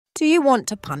Do you want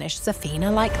to punish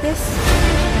Zafina like this?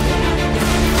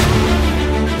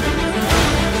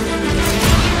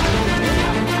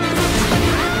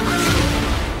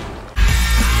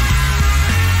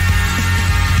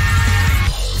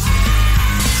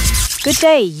 Good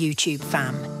day, YouTube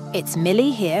fam. It's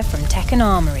Millie here from Tekken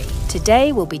Armory.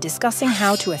 Today we'll be discussing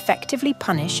how to effectively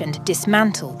punish and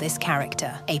dismantle this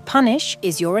character. A punish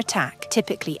is your attack,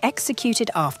 typically executed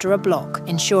after a block,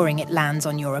 ensuring it lands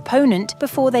on your opponent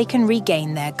before they can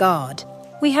regain their guard.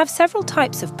 We have several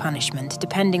types of punishment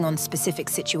depending on specific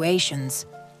situations.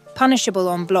 Punishable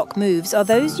on block moves are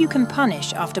those you can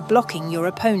punish after blocking your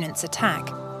opponent's attack.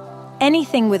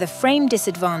 Anything with a frame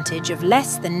disadvantage of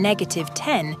less than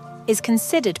 -10 is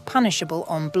considered punishable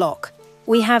on block.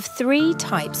 We have 3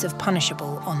 types of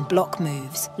punishable on block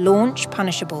moves: launch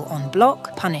punishable on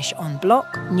block, punish on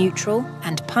block, neutral,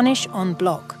 and punish on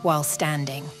block while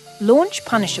standing. Launch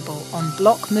punishable on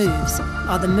block moves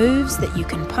are the moves that you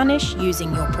can punish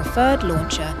using your preferred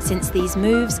launcher, since these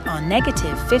moves are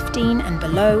 -15 and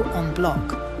below on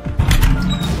block.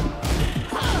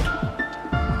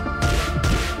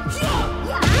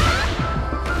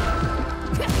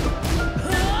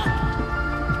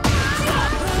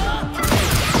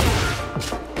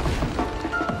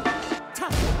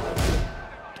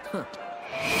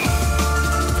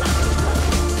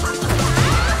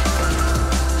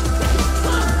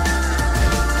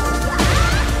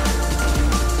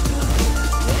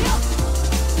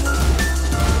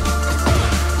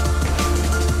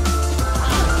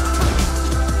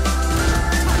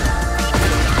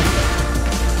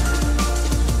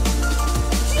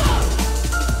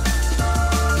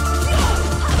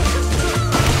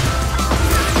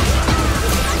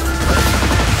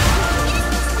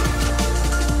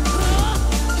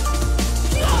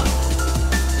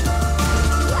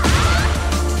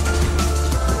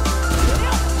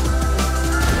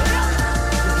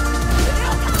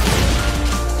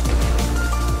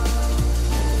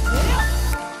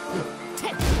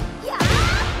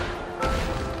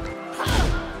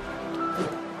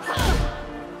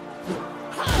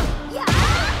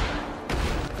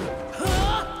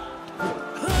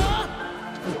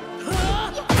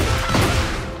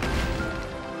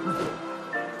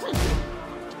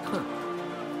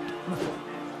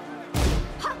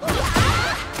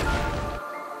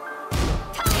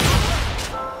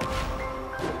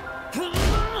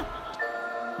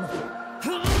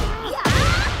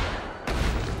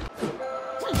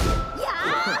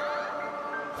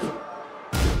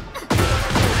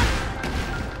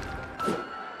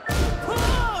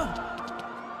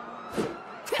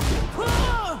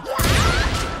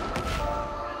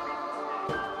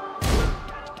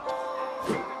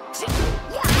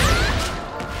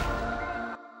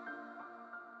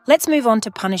 Let's move on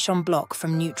to punish on block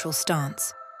from neutral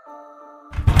stance.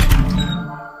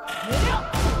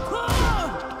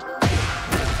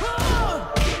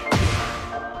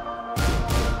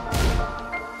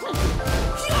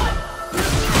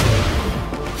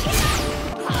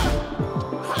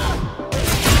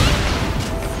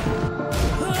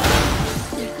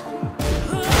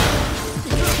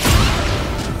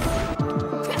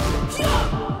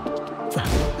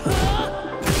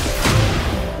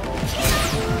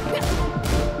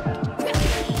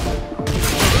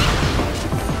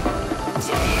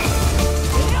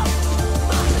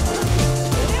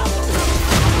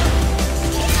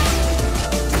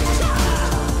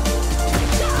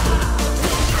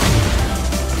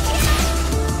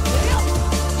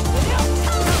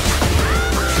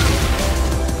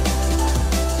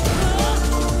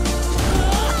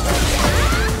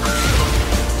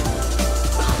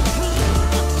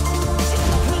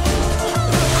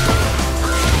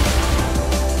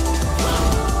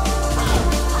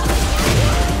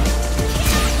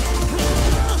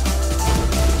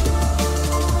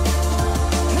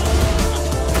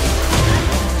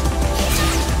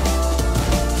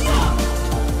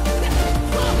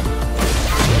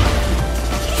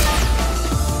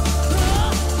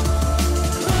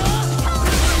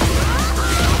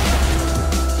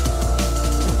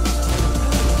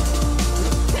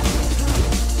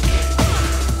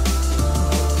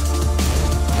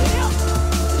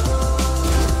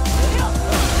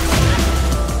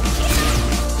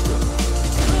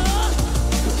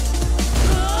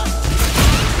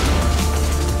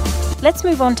 Let's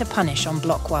move on to punish on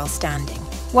block while standing.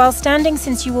 While standing,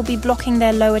 since you will be blocking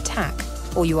their low attack,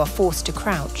 or you are forced to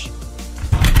crouch.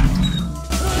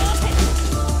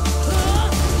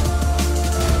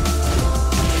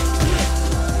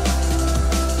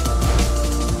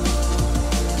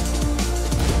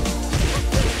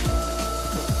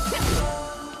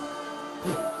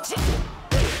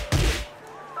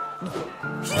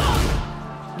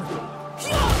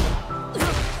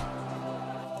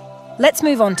 Let's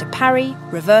move on to parry,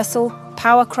 reversal,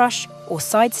 power crush, or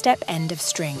sidestep end of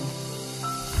string.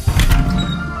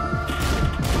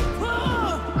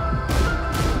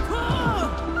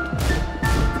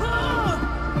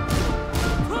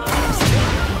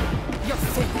 You're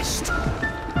finished.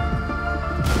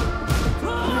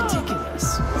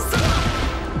 Ridiculous.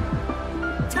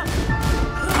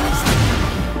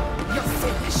 You're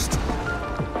finished.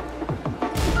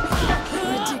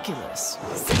 Ridiculous.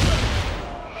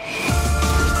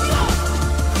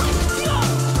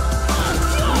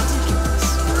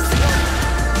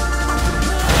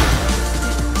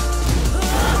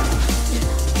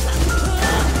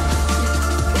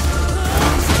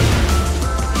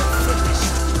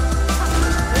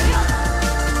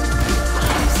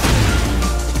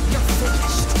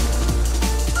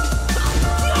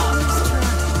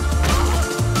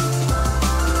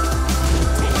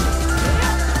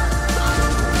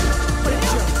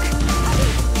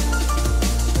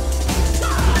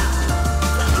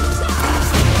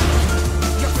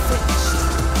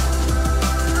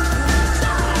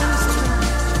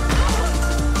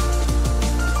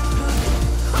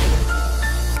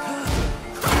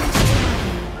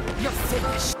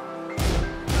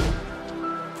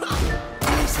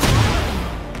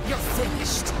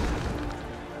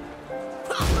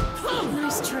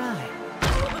 Nice try.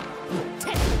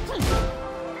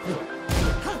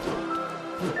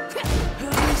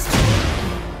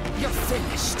 You're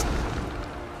finished.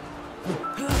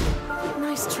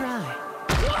 Nice try.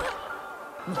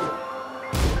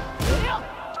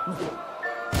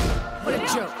 What a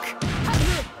joke.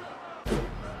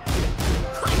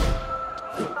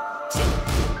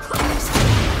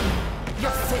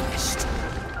 You're finished.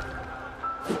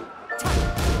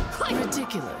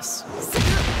 Ridiculous.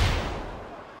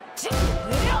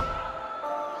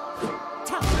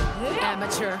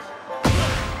 Amateur.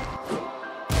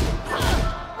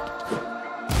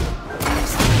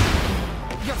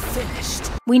 You're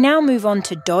finished. We now move on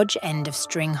to dodge end of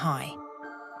string high.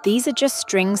 These are just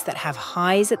strings that have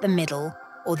highs at the middle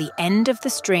or the end of the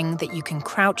string that you can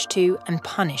crouch to and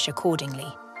punish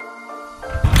accordingly.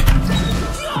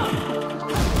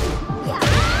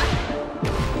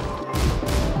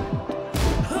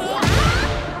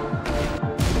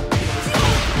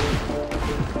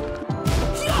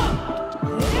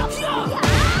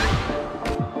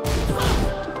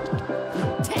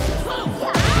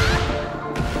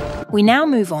 We now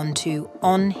move on to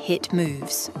on-hit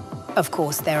moves. Of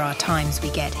course, there are times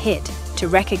we get hit to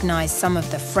recognize some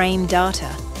of the frame data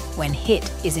when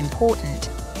hit is important,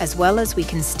 as well as we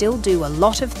can still do a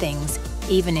lot of things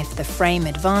even if the frame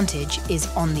advantage is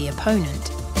on the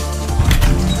opponent.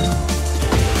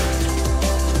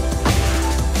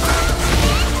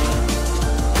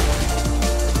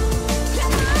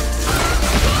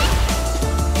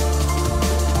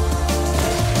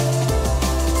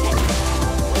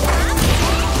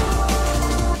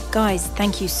 Guys,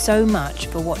 thank you so much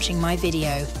for watching my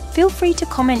video. Feel free to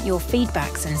comment your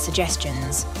feedbacks and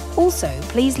suggestions. Also,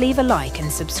 please leave a like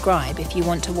and subscribe if you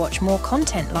want to watch more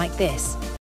content like this.